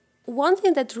one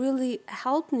thing that really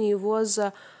helped me was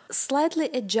slightly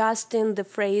adjusting the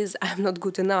phrase "I'm not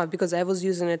good enough" because I was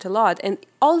using it a lot. And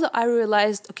although I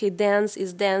realized, okay, dance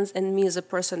is dance and me as a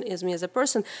person is me as a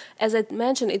person, as I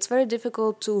mentioned, it's very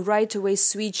difficult to right away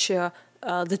switch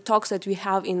the talks that we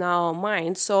have in our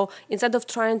mind. So instead of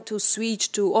trying to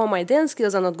switch to, oh, my dance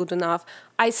skills are not good enough,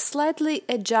 I slightly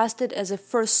adjusted as a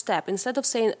first step. Instead of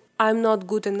saying, I'm not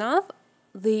good enough,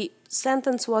 the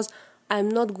sentence was, I'm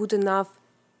not good enough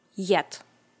yet.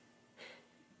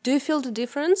 Do you feel the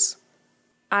difference?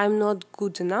 I'm not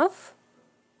good enough,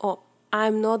 or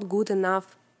I'm not good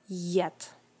enough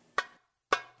yet.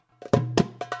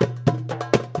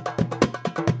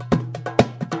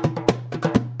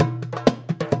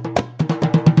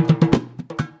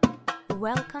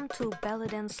 Welcome to Belly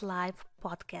Dance Live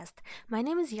podcast. My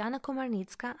name is Yana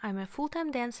Komarnitska. I'm a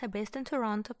full-time dancer based in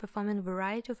Toronto, performing a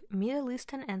variety of Middle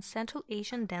Eastern and Central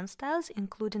Asian dance styles,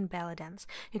 including belly dance.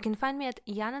 You can find me at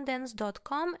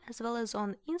yanadance.com as well as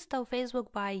on Insta or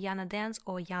Facebook by Yana Dance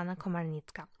or Yana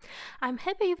Komarnitska. I'm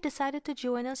happy you've decided to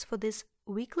join us for this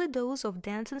weekly dose of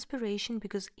dance inspiration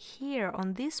because here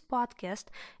on this podcast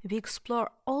we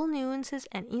explore all nuances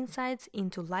and insights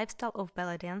into lifestyle of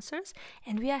belly dancers,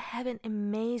 and we are having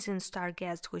amazing star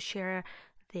guests who share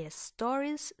their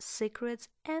stories, secrets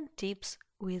and tips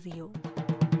with you.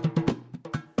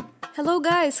 Hello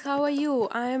guys, how are you?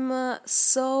 I'm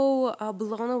so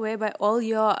blown away by all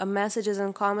your messages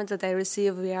and comments that I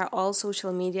receive via all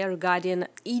social media regarding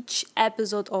each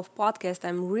episode of podcast.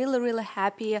 I'm really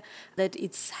happy that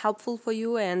it's helpful for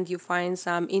you and you find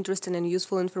some interesting and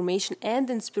useful information and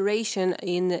inspiration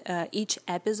in each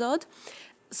episode.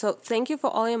 So thank you for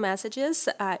all your messages.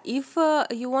 If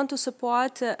you want to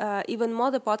support even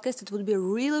more the podcast, it would be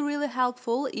really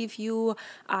helpful if you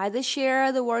either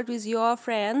share the word with your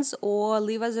friends or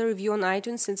leave us a review on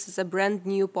iTunes. Since it's a brand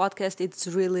new podcast, it's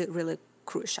really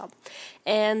crucial.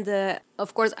 And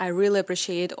of course, I really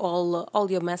appreciate all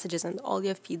your messages and all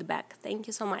your feedback. Thank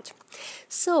you so much.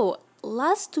 So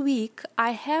last week,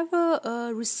 I have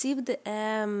received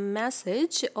a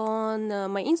message on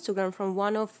my Instagram from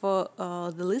one of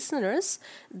the listeners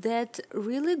that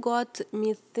really got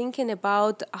me thinking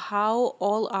about how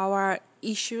all our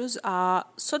issues are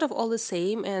sort of all the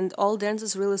same and all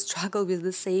dancers really struggle with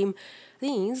the same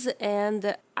things.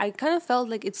 And I kind of felt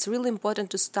like it's really important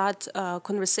to start a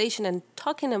conversation and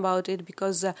talking about it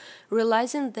because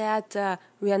realizing that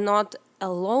we are not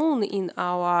alone in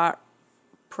our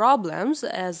problems,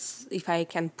 as if I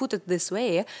can put it this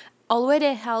way,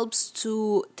 already helps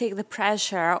to take the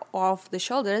pressure off the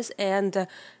shoulders and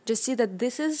just see that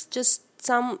this is just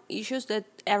some issues that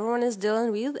everyone is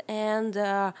dealing with, and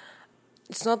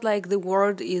it's not like the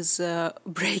world is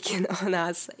breaking on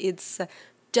us. It's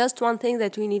just one thing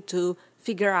that we need to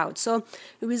figure out. So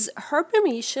with her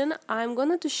permission, I'm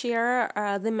going to share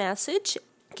the message,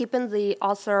 keeping the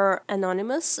author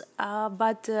anonymous,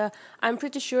 but I'm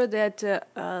pretty sure that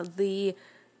the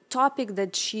topic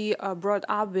that she brought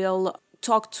up will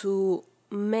talk to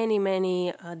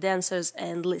many dancers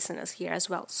and listeners here as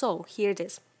well. So here it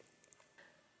is.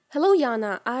 Hello,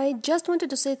 Yana. I just wanted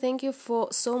to say thank you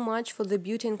so much for the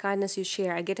beauty and kindness you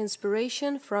share. I get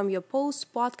inspiration from your posts,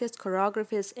 podcast,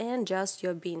 choreographies, and just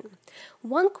your being.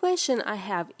 One question I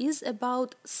have is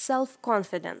about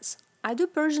self-confidence. I do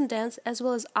Persian dance as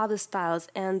well as other styles,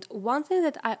 and one thing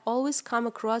that I always come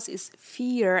across is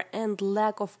fear and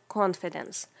lack of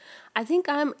confidence. I think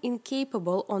I'm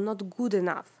incapable or not good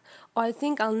enough, or I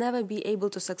think I'll never be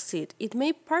able to succeed. It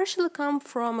may partially come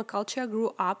from a culture I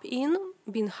grew up in.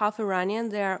 Being half Iranian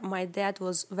there, my dad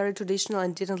was very traditional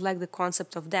and didn't like the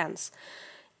concept of dance.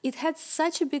 It had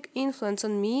such a big influence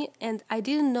on me, and I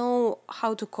didn't know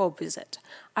how to cope with it.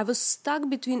 I was stuck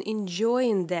between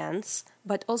enjoying dance,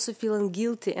 but also feeling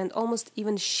guilty and almost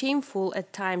even shameful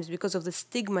at times because of the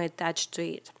stigma attached to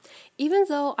it. Even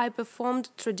though I performed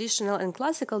traditional and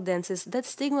classical dances, that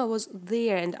stigma was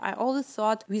there, and I always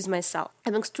thought with myself.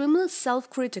 I'm extremely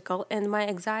self-critical, and my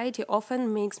anxiety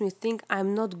often makes me think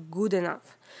I'm not good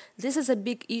enough. This is a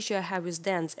big issue I have with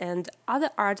dance and other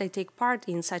art I take part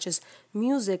in, such as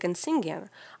music and singing.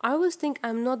 I always think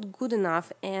I'm not good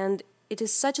enough, and it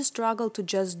is such a struggle to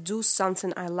just do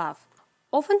something I love.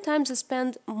 Oftentimes I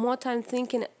spend more time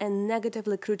thinking and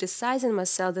negatively criticizing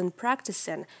myself than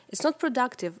practicing. It's not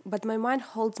productive, but my mind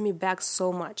holds me back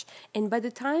so much. And by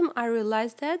the time I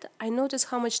realize that, I notice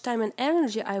how much time and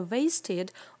energy I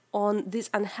wasted on this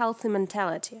unhealthy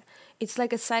mentality. It's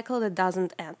like a cycle that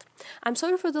doesn't end. I'm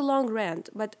sorry for the long rant,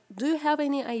 but do you have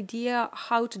any idea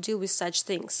how to deal with such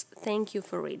things? Thank you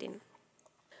for reading.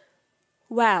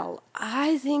 Well,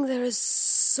 I think there is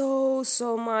so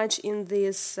much in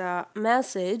this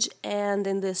message and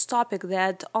in this topic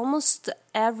that almost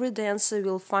every dancer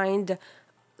will find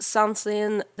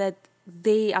something that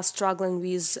they are struggling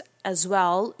with as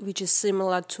well, which is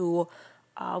similar to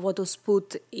what was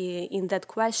put in that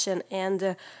question.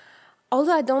 And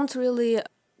although I don't really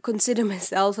consider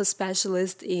myself a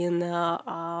specialist in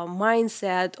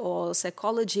mindset or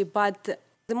psychology, but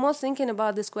the more thinking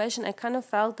about this question, I kind of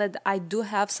felt that I do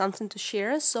have something to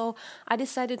share. So I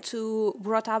decided to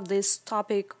brought up this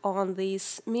topic on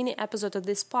this mini episode of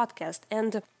this podcast.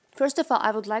 And first of all,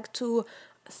 I would like to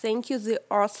thank you, the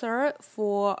author,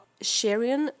 for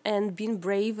sharing and being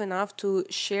brave enough to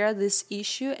share this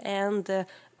issue and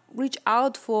reach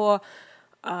out for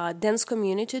dance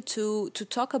community to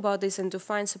talk about this and to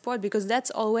find support, because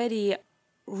that's already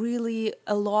really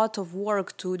a lot of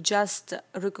work to just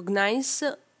recognize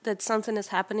that something is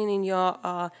happening in your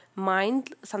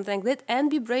mind, something like that, and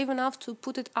be brave enough to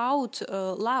put it out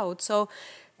loud. So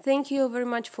thank you very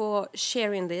much for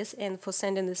sharing this and for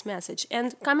sending this message.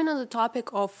 And coming on the topic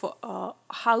of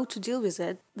how to deal with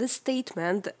it, this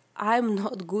statement, I'm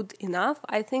not good enough,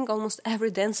 I think almost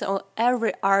every dancer or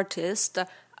every artist,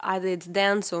 either it's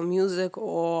dance or music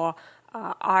or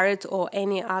art or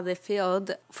any other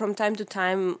field, from time to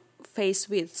time face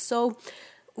with. So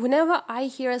whenever I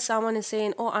hear someone is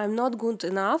saying, oh, I'm not good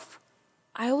enough,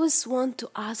 I always want to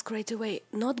ask right away,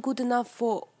 not good enough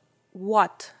for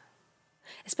what?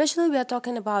 Especially we are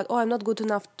talking about, oh, I'm not good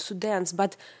enough to dance,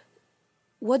 but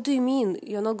what do you mean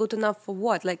you're not good enough for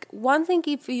what? Like, one thing,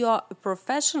 if you're a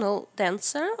professional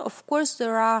dancer, of course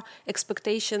there are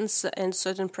expectations and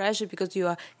certain pressure because you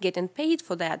are getting paid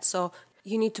for that. So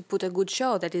you need to put a good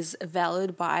show that is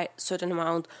valued by a certain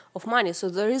amount of money. So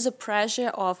there is a pressure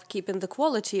of keeping the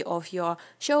quality of your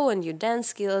show and your dance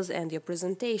skills and your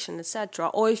presentation, etc.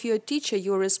 Or if you're a teacher,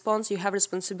 you have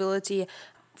responsibility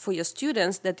for your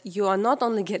students, that you are not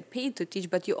only get paid to teach,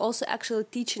 but you're also actually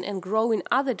teaching and growing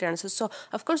other dancers. So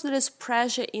of course there is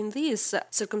pressure in these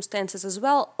circumstances as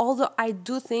well, although I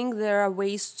do think there are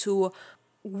ways to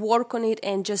work on it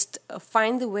and just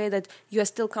find the way that you are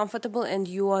still comfortable and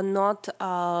you are not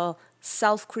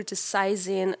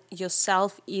self-criticizing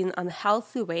yourself in an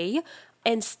unhealthy way,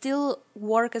 and still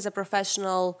work as a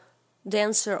professional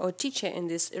dancer or teacher in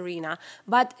this arena.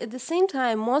 But at the same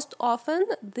time, most often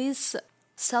this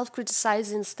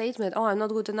self-criticizing statement, oh, I'm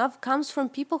not good enough, comes from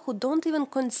people who don't even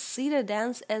consider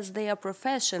dance as their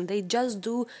profession. They just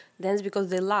do dance because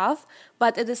they love,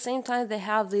 but at the same time they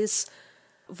have this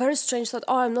very strange thought,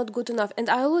 oh, I'm not good enough. And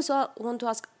I always want to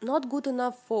ask, not good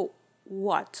enough for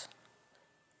what?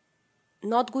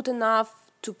 Not good enough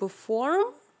to perform?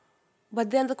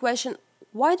 But then the question,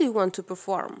 why do you want to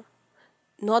perform?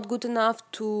 Not good enough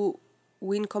to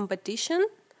win competition?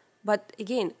 But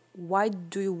again, why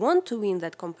do you want to win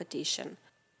that competition?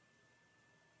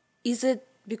 Is it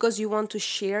because you want to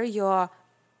share your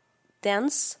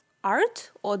dance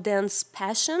art or dance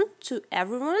passion to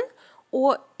everyone?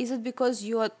 Or is it because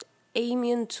you are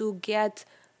aiming to get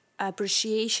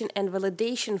appreciation and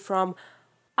validation from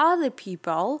other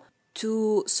people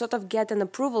to sort of get an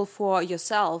approval for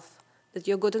yourself that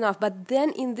you're good enough? But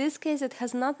then in this case, it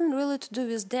has nothing really to do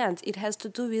with dance. It has to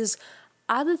do with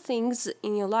other things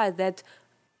in your life, that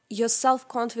your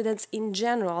self-confidence in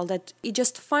general, that it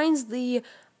just finds the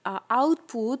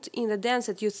output in the dance,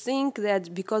 that you think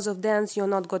that because of dance you're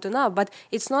not good enough. But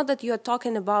it's not that you're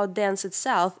talking about dance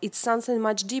itself, it's something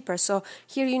much deeper. So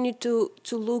here you need to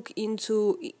look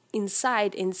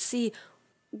inside and see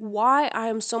why I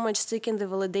am so much seeking the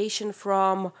validation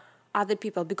from other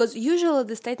people. Because usually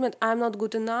the statement, I'm not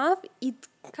good enough, it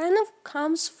kind of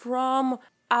comes from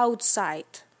outside.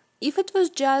 If it was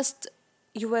just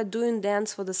you were doing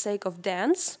dance for the sake of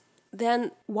dance,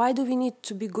 then why do we need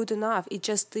to be good enough?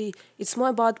 It's more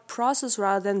about process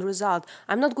rather than result.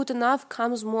 I'm not good enough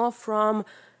comes more from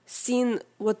seeing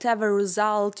whatever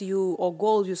result or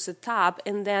goal you set up,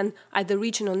 and then either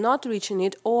reaching or not reaching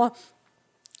it, or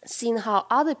seeing how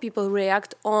other people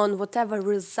react on whatever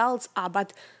results are.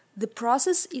 But the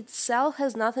process itself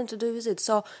has nothing to do with it.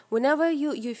 So whenever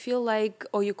you feel like,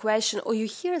 or you question, or you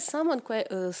hear someone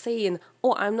saying,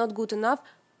 oh, I'm not good enough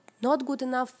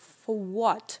for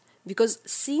what? Because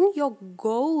seeing your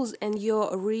goals and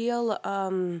your real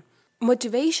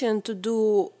motivation to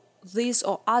do this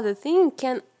or other thing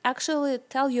can actually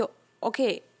tell you,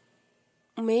 okay,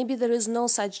 maybe there is no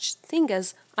such thing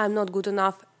as I'm not good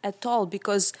enough at all,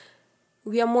 because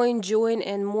we are more enjoying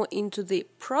and more into the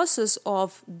process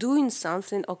of doing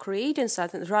something or creating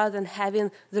something rather than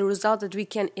having the result that we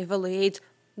can evaluate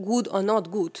good or not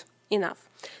good. enough.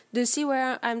 Do you see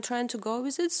where I'm trying to go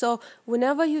with it? So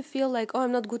whenever you feel like, oh,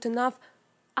 I'm not good enough,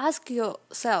 ask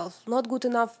yourself, not good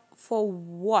enough for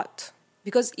what?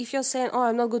 Because if you're saying, oh,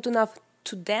 I'm not good enough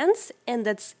to dance and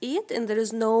that's it, and there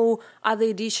is no other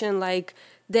addition like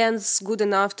dance good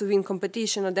enough to win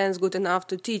competition or dance good enough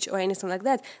to teach or anything like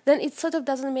that, then it sort of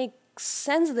doesn't make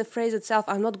sense, the phrase itself,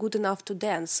 I'm not good enough to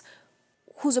dance.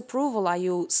 Whose approval are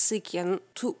you seeking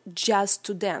to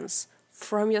dance?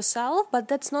 From yourself? But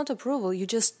that's not approval. You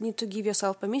just need to give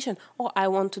yourself permission. Oh, I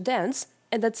want to dance,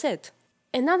 and that's it.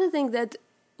 Another thing that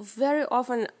very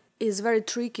often is very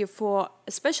tricky for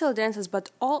especially dancers,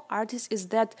 but all artists, is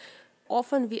that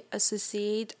often we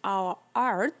associate our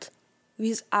art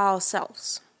with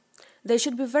ourselves. There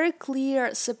should be very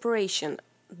clear separation.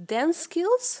 Dance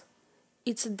skills,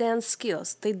 it's dance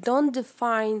skills. They don't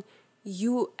define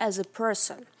you as a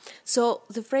person. So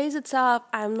the phrase itself,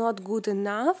 I'm not good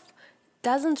enough,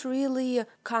 doesn't really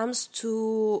comes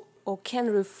to or can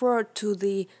refer to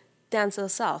the dancer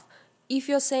self. If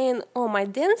you're saying, oh, my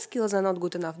dance skills are not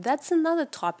good enough, that's another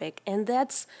topic, and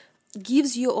that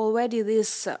gives you already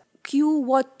this cue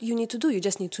what you need to do. You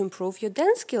just need to improve your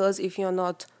dance skills if you're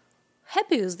not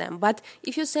happy with them. But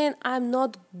if you're saying, I'm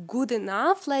not good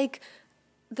enough, like,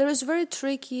 there is very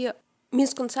tricky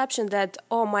misconception that,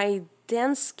 oh, my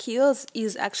dance skills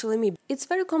is actually me. It's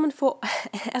very common for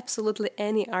absolutely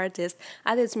any artist,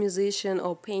 either it's musician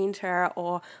or painter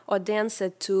or dancer,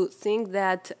 to think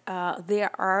that their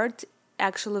art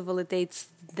actually validates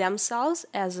themselves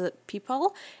as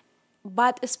people.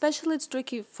 But especially it's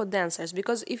tricky for dancers,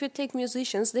 because if you take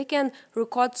musicians, they can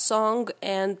record song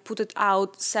and put it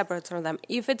out separate from them.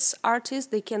 If it's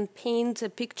artists, they can paint a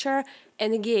picture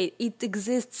and again, it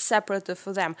exists separately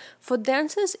for them. For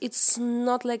dancers, it's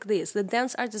not like this. The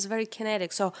dance art is very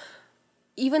kinetic. So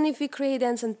even if we create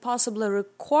dance and possibly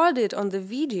record it on the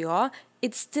video,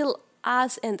 it's still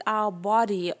us and our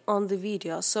body on the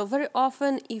video. So very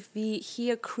often if we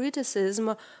hear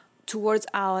criticism towards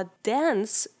our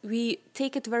dance, we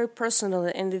take it very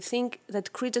personally and we think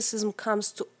that criticism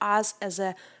comes to us as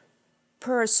a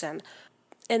person.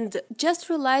 And just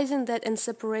realizing that and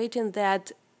separating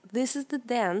that this is the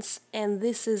dance and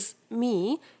this is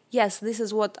me, yes, this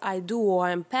is what I do or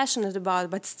I'm passionate about,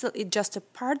 but still it's just a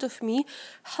part of me,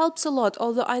 helps a lot.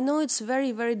 Although I know it's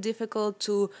very, very difficult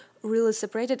to really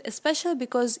separate it, especially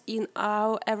because in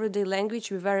our everyday language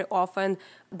we very often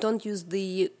don't use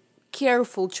the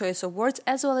careful choice of words,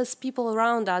 as well as people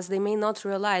around us, they may not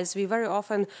realize. We very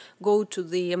often go to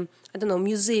the,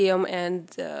 museum and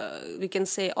we can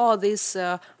say, oh, this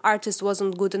artist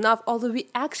wasn't good enough, although we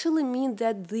actually mean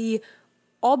that the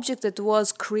object that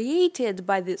was created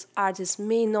by this artist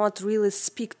may not really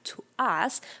speak to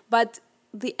us, but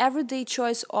the everyday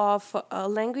choice of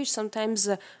language sometimes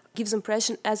gives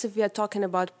impression as if we are talking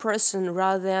about person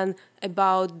rather than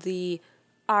about the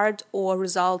art or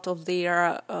result of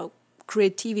their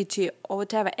creativity or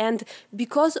whatever. And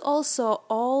because also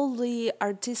all the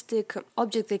artistic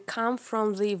objects, they come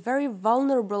from the very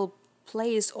vulnerable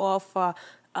place of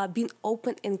being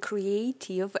open and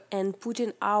creative and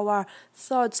putting our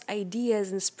thoughts,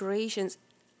 ideas, inspirations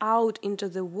out into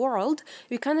the world,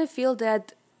 we kind of feel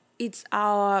that it's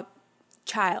our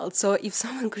child. So if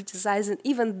someone criticizes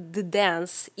even the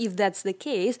dance, if that's the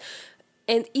case,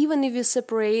 and even if you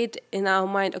separate in our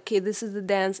mind, okay, this is the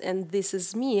dance and this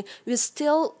is me, we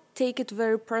still take it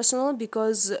very personal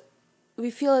because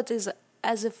we feel it is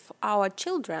as if our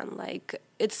children, like,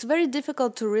 it's very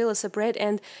difficult to really separate.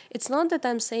 And it's not that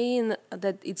I'm saying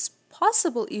that it's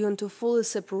possible even to fully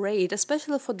separate,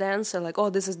 especially for dancer, like,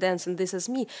 oh, this is dance and this is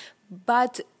me.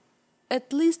 But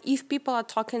at least if people are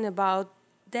talking about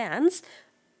dance,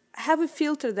 have a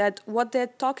filter that what they're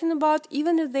talking about,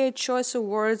 even if their choice of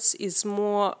words is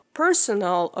more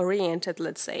personal oriented,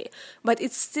 let's say, but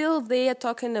it's still they are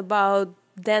talking about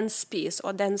dance piece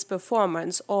or dance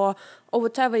performance or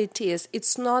whatever it is.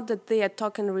 It's not that they are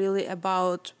talking really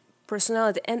about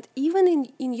personality. And even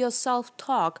in your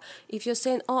self-talk, if you're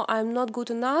saying, oh, I'm not good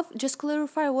enough, just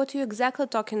clarify what you're exactly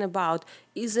talking about.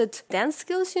 Is it dance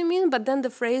skills you mean? But then the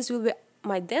phrase will be,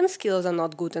 my dance skills are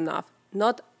not good enough,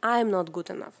 not I'm not good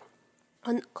enough.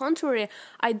 On the contrary,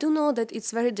 I do know that it's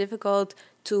very difficult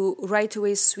to right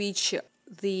away switch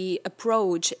the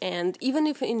approach, and even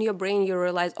if in your brain you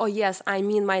realize, oh yes, I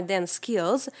mean my dance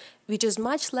skills, which is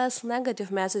much less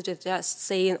negative message than just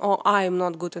saying, oh, I'm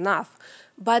not good enough.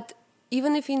 But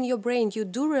even if in your brain you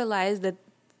do realize that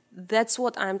that's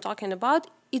what I'm talking about,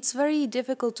 it's very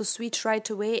difficult to switch right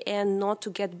away and not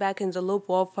to get back in the loop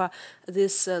of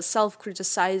this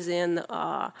self-criticizing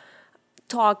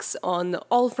talks on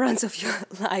all fronts of your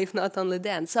life, not only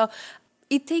dance. So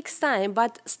it takes time,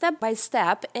 but step by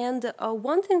step. And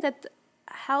one thing that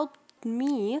helped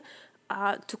me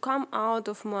to come out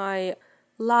of my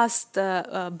last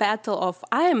battle of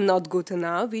I am not good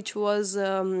enough, which was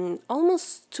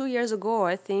almost 2 years ago,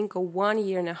 I think, or 1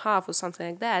 year and a half or something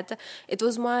like that. It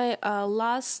was my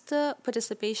last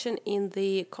participation in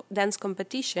the dance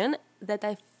competition that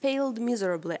I failed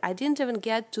miserably. I didn't even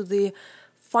get to the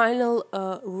final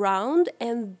round,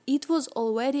 and it was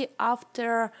already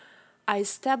after I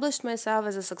established myself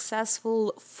as a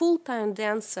successful full-time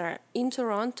dancer in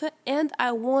Toronto, and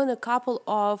I won a couple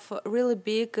of really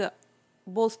big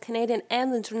both Canadian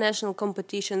and international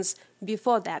competitions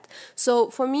before that. So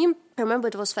for me, I remember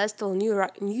it was Festival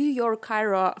New York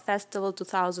Cairo Festival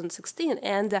 2016,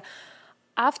 and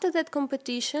after that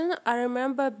competition, I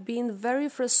remember being very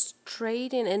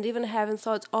frustrated and even having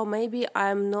thoughts, oh, maybe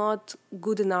I'm not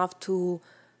good enough to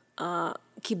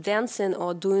keep dancing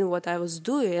or doing what I was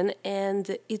doing.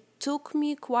 And it took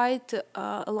me quite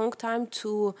a long time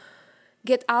to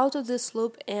get out of this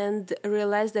loop and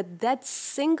realize that that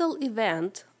single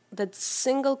event, that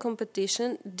single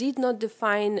competition did not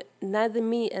define neither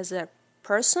me as a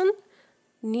person,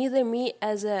 neither me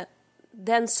as a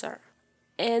dancer.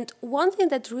 And one thing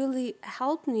that really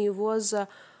helped me was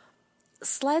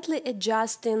slightly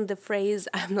adjusting the phrase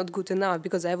I'm not good enough,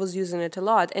 because I was using it a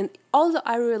lot. And although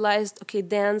I realized, okay,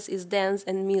 dance is dance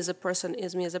and me as a person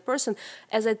is me as a person,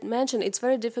 as I mentioned, it's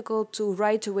very difficult to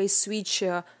right away switch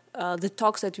the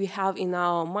talks that we have in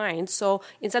our mind. So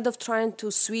instead of trying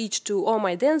to switch to, oh,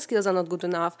 my dance skills are not good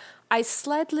enough, I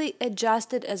slightly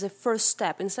adjusted as a first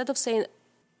step. Instead of saying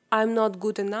I'm not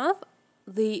good enough,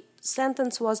 the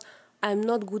sentence was I'm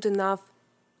not good enough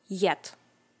yet.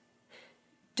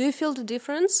 Do you feel the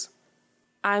difference?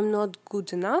 I'm not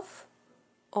good enough,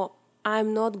 or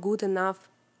I'm not good enough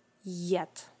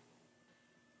yet.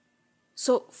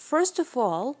 So first of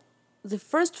all, the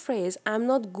first phrase, I'm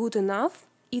not good enough,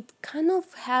 it kind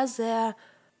of has a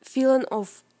feeling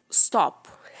of stop.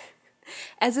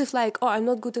 As if like, oh, I'm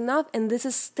not good enough, and this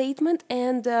is statement,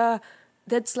 and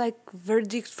that's like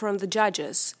verdict from the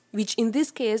judges, which in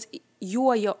this case, you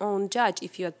are your own judge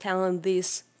if you're telling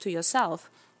this to yourself.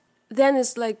 Then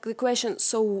it's like the question,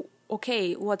 so,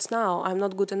 okay, what's now? I'm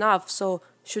not good enough, so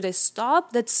should I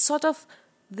stop? That's sort of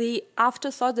the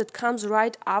afterthought that comes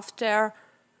right after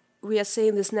we are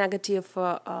saying this negative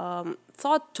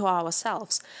thought to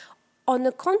ourselves. On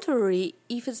the contrary,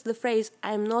 if it's the phrase,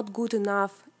 I'm not good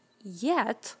enough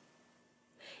yet,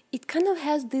 it kind of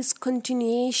has this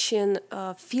continuation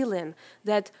feeling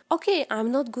that, okay,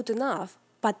 I'm not good enough,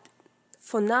 but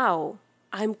for now,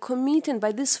 I'm committing,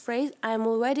 by this phrase, I'm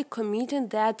already committing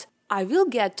that I will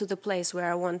get to the place where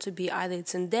I want to be, either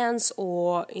it's in dance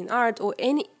or in art or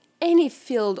any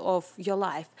field of your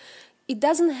life. It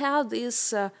doesn't have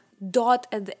this dot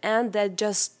at the end that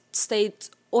just states,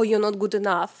 oh, you're not good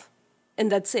enough, and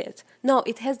that's it. No,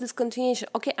 it has this continuation.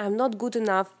 Okay, I'm not good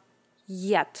enough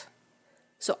yet,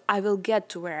 so I will get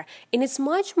to where. And it's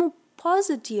much more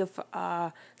positive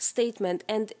statement,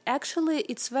 and actually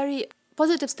it's very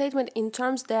positive statement in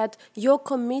terms that you're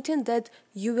committing that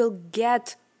you will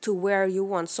get to where you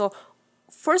want. So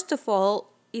first of all,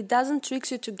 it doesn't trick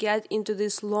you to get into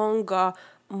this long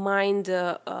mind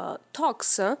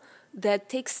talks that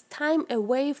takes time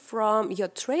away from your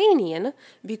training,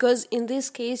 because in this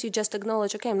case you just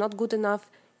acknowledge, okay, I'm not good enough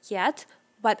yet,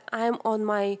 but I'm on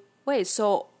my way.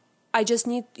 So I just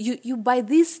need you by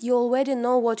this you already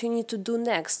know what you need to do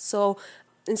next. So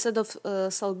instead of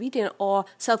self-beating or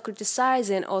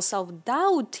self-criticizing or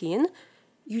self-doubting,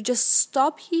 you just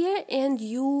stop here and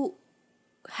you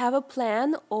have a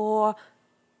plan or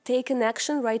take an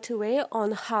action right away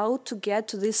on how to get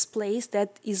to this place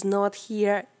that is not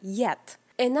here yet.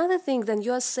 Another thing, then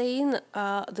you're saying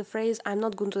the phrase, I'm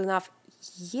not good enough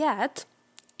yet,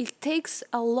 it takes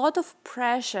a lot of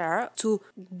pressure to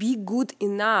be good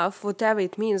enough, whatever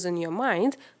it means in your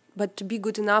mind, but to be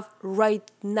good enough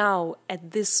right now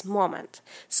at this moment.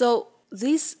 So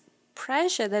this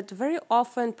pressure that very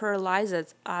often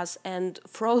paralyzes us and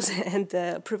frozen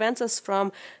and prevents us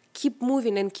from keep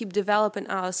moving and keep developing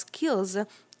our skills,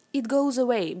 it goes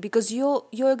away because you're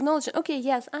acknowledging, okay,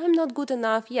 yes, I'm not good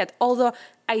enough yet. Although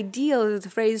ideally the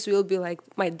phrase will be like,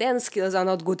 my dance skills are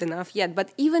not good enough yet.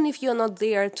 But even if you're not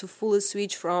there to fully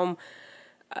switch from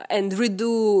and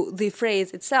redo the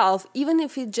phrase itself, even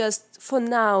if it just for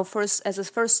now, first as a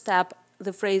first step,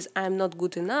 the phrase I'm not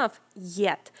good enough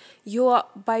yet, you're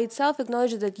by itself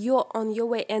acknowledging that you're on your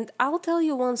way. And I'll tell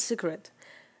you one secret.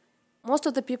 Most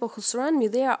of the people who surround me,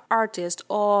 they are artists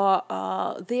or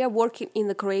they are working in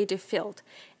the creative field.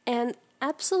 And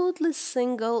absolutely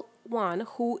single one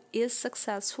who is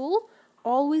successful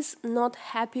always not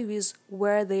happy with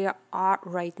where they are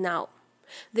right now.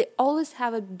 They always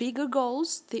have a bigger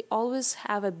goals, they always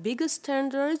have a bigger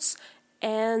standards,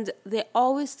 and they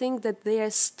always think that they are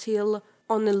still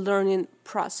on a learning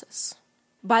process.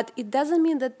 But it doesn't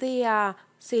mean that they are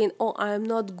saying, oh, I'm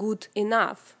not good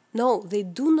enough. No, they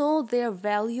do know their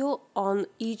value on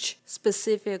each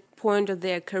specific point of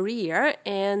their career,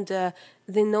 and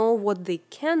they know what they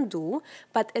can do,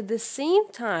 but at the same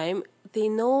time, they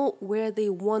know where they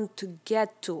want to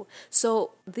get to.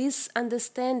 So this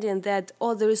understanding that,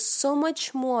 oh, there is so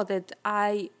much more that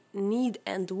I need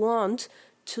and want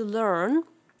to learn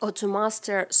or to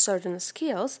master certain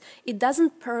skills, it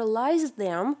doesn't paralyze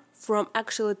them from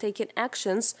actually taking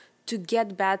actions to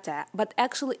get better, but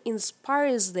actually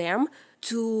inspires them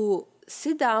to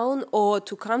sit down or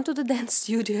to come to the dance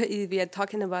studio, if we are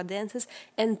talking about dances,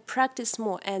 and practice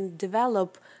more and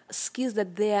develop skills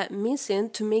that they are missing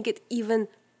to make it even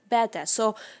better.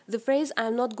 So the phrase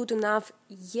 "I'm not good enough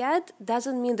yet"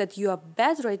 doesn't mean that you are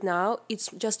bad right now. It's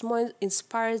just more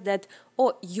inspires that,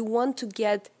 oh, you want to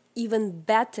get even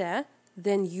better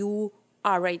than you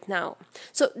are right now.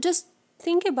 So just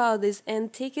think about this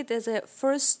and take it as a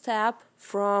first step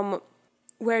from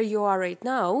where you are right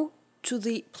now to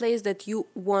the place that you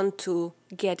want to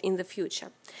get in the future.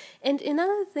 And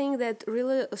another thing that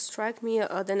really struck me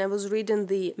when I was reading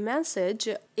the message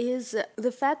is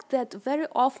the fact that very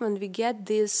often we get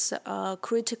these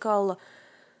critical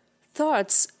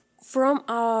thoughts from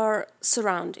our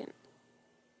surrounding.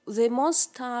 The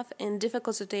most tough and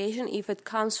difficult situation, if it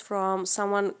comes from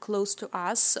someone close to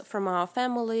us, from our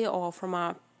family or from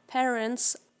our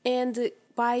parents, and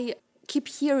by keep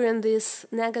hearing these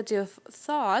negative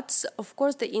thoughts, of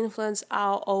course they influence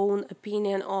our own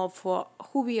opinion of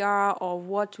who we are or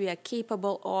what we are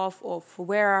capable of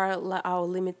where are our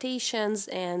limitations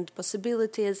and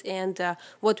possibilities, and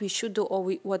what we should do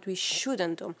or what we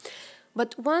shouldn't do.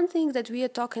 But one thing that we are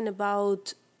talking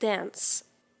about dance,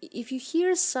 if you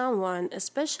hear someone,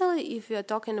 especially if you are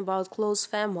talking about close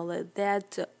family,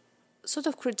 that sort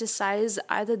of criticize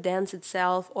either dance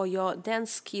itself or your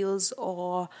dance skills,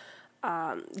 or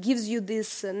gives you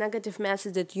this negative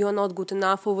message that you're not good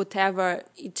enough or whatever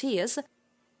it is,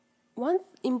 one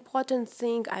important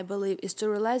thing I believe is to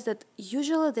realize that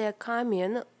usually they're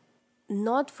coming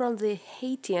not from the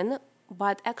hating,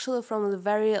 but actually from a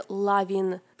very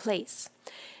loving place.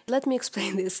 Let me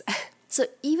explain this. So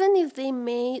even if they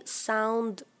may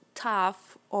sound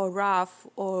tough or rough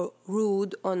or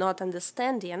rude or not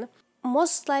understanding,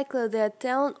 most likely they're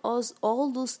telling us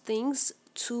all those things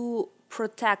to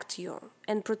protect you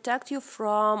and protect you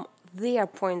from their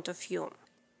point of view,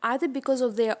 either because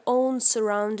of their own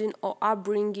surrounding or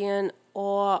upbringing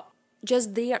or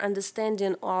just their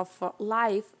understanding of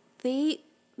life. They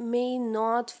may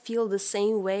not feel the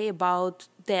same way about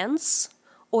dance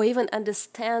or even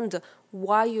understand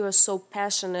why you are so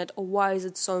passionate or why is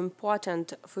it so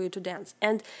important for you to dance.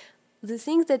 And the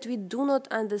things that we do not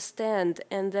understand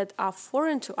and that are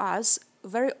foreign to us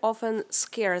very often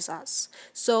scares us.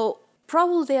 So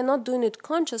probably they are not doing it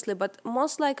consciously, but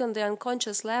most likely on the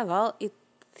unconscious level, it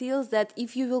feels that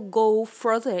if you will go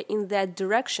further in that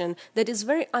direction that is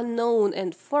very unknown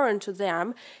and foreign to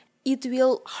them, it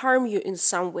will harm you in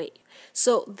some way.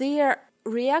 So their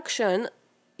reaction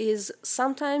is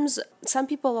sometimes, some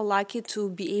people are lucky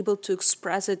to be able to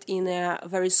express it in a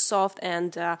very soft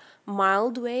and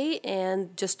mild way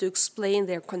and just to explain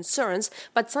their concerns,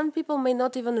 but some people may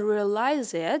not even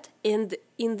realize it, and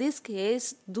in this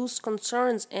case those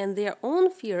concerns and their own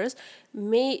fears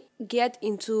may get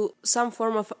into some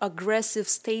form of aggressive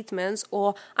statements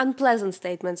or unpleasant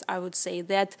statements, I would say,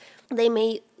 that they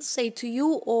may say to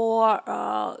you or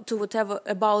to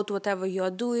whatever you are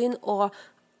doing, or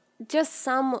just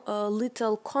some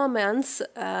little comments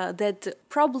that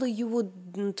probably you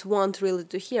wouldn't want really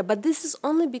to hear. But this is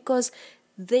only because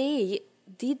they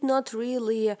did not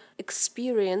really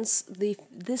experience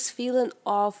this feeling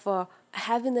of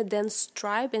having a dance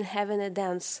tribe and having a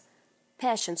dance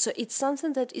passion. So it's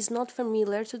something that is not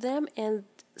familiar to them and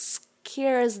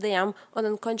scares them on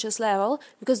an unconscious level,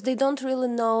 because they don't really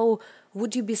know,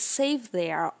 would you be safe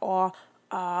there, or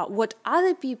what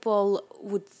other people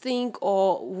would think,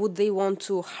 or would they want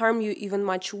to harm you even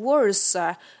much worse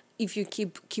if you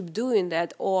keep doing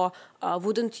that, or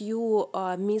wouldn't you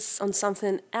miss on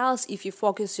something else if you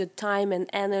focus your time and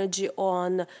energy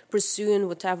on pursuing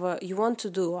whatever you want to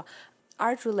do,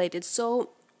 art related. So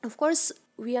of course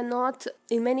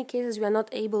in many cases we are not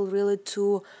able really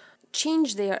to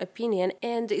change their opinion,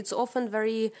 and it's often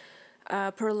very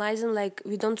paralyzing, like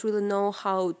we don't really know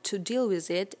how to deal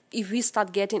with it. If we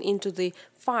start getting into the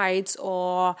fights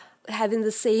or having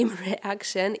the same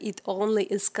reaction, it only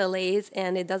escalates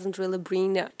and it doesn't really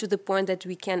bring to the point that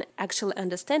we can actually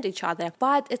understand each other.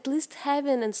 But at least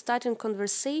having and starting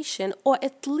conversation, or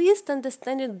at least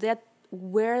understanding that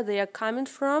where they are coming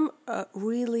from,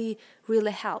 really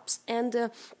helps. And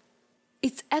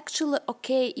it's actually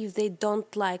okay if they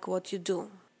don't like what you do.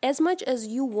 As much as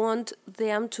you want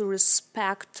them to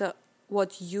respect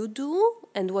what you do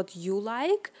and what you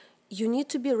like, you need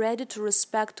to be ready to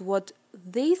respect what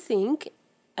they think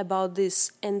about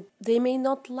this, and they may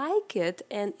not like it,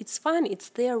 and it's fine. It's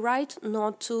their right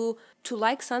not to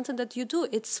like something that you do.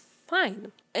 It's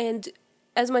fine. And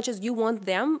as much as you want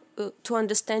them to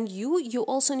understand you, you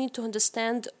also need to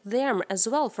understand them as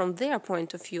well from their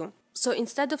point of view. So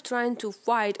instead of trying to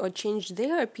fight or change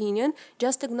their opinion,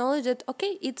 just acknowledge that,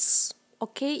 okay, it's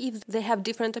okay if they have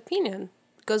different opinion.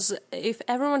 Because if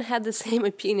everyone had the same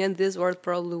opinion, this world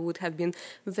probably would have been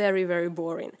very, very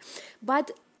boring.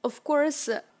 But of course,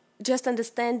 just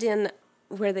understanding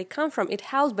where they come from, it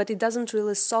helps, but it doesn't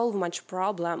really solve much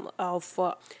problem of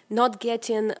not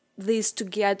getting this to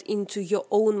get into your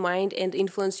own mind and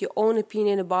influence your own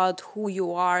opinion about who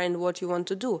you are and what you want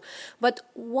to do. But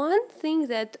one thing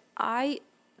that I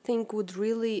think would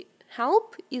really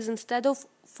help is, instead of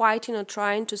fighting or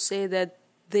trying to say that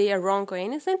they are wrong or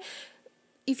anything,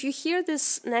 if you hear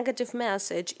this negative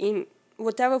message in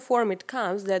whatever form it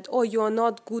comes, that, oh, you are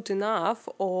not good enough,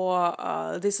 or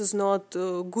this is not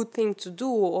a good thing to do,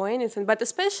 or anything, but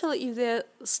especially if they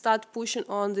start pushing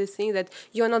on the thing that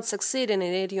you're not succeeding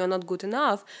in it, you're not good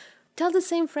enough, tell the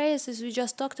same phrase as we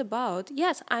just talked about.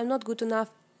 Yes, I'm not good enough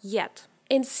yet.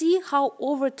 And see how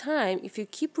over time, if you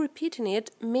keep repeating it,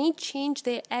 may change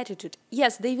their attitude.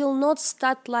 Yes, they will not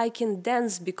start liking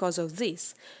dance because of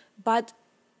this, but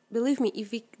believe me,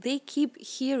 if they keep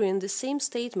hearing the same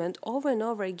statement over and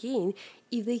over again,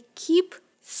 if they keep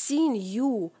seeing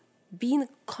you being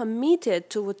committed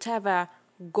to whatever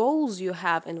goals you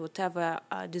have and whatever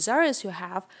desires you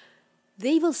have,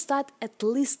 they will start at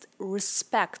least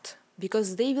respect,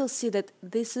 because they will see that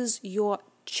this is your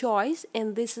choice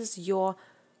and this is your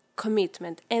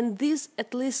commitment. And this,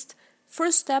 at least,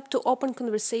 first step to open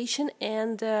conversation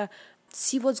and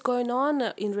see what's going on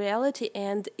in reality,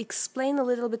 and explain a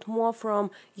little bit more from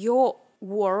your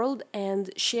world and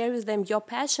share with them your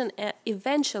passion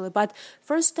eventually. But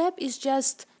first step is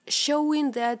just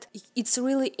showing that it's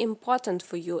really important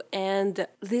for you and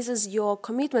this is your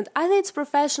commitment. Either it's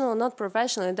professional or not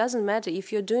professional, it doesn't matter.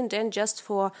 If you're doing that just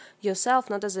for yourself,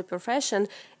 not as a profession,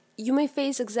 you may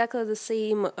face exactly the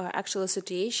same actual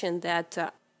situation,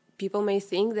 that people may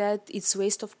think that it's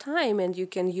waste of time and you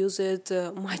can use it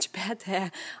much better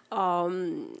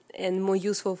and more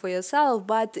useful for yourself.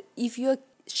 But if you're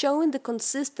showing the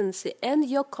consistency and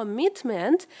your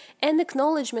commitment and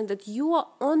acknowledgement that you are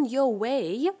on your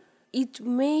way, it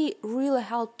may really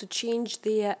help to change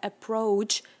their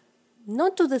approach,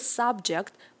 not to the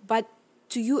subject, but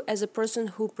to you as a person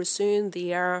who pursuing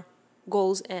their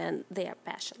goals and their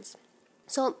passions.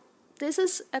 So this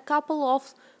is a couple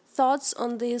of thoughts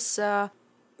on this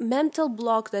mental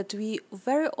block that we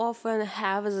very often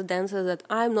have as a dancer, that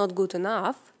I'm not good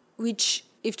enough, which,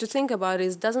 if to think about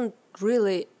it, doesn't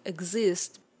really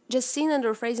exist. Just seeing and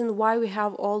rephrasing why we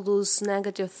have all those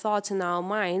negative thoughts in our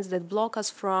minds that block us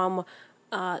from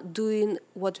doing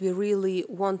what we really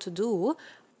want to do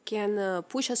can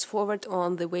push us forward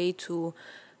on the way to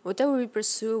whatever we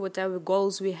pursue, whatever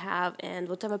goals we have, and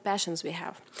whatever passions we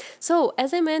have. So,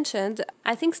 as I mentioned,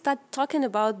 I think start talking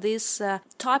about these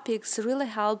topics really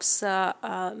helps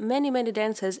many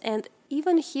dancers, and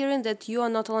even hearing that you are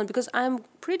not alone, because I'm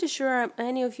pretty sure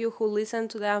many of you who listen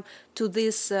to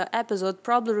this episode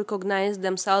probably recognize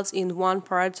themselves in one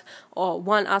part or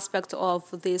one aspect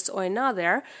of this or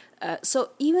another. So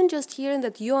even just hearing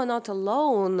that you are not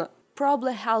alone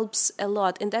probably helps a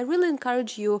lot, and I really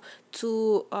encourage you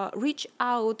to reach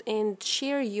out and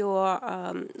share your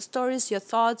stories, your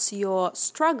thoughts, your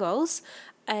struggles.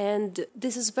 And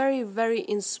this is very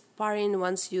inspiring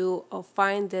once you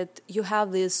find that you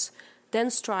have this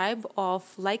dense tribe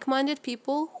of like-minded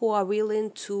people who are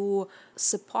willing to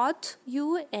support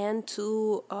you and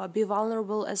to be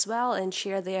vulnerable as well and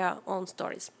share their own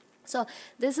stories. So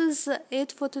this is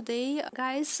it for today,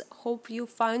 guys. Hope you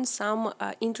found some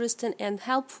interesting and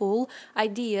helpful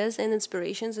ideas and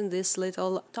inspirations in this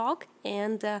little talk,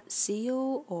 and see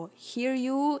you or hear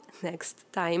you next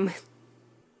time.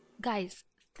 Guys,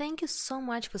 thank you so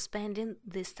much for spending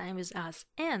this time with us.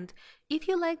 And if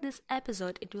you like this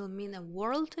episode, it will mean a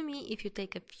world to me if you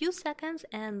take a few seconds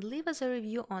and leave us a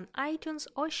review on iTunes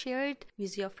or share it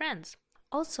with your friends.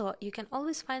 Also, you can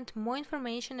always find more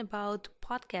information about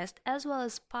podcast as well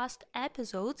as past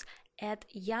episodes at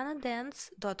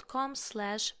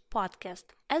yanadance.com/podcast.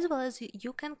 As well as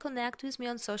you can connect with me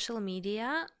on social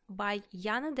media by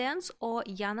Yana Dance or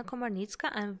Yana Komarnitska.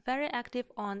 I'm very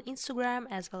active on Instagram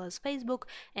as well as Facebook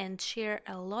and share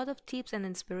a lot of tips and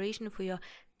inspiration for your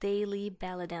daily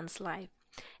belly dance life.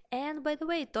 And by the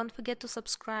way, don't forget to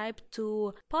subscribe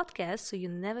to podcasts so you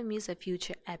never miss a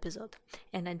future episode.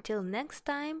 And until next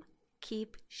time,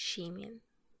 keep shimmying.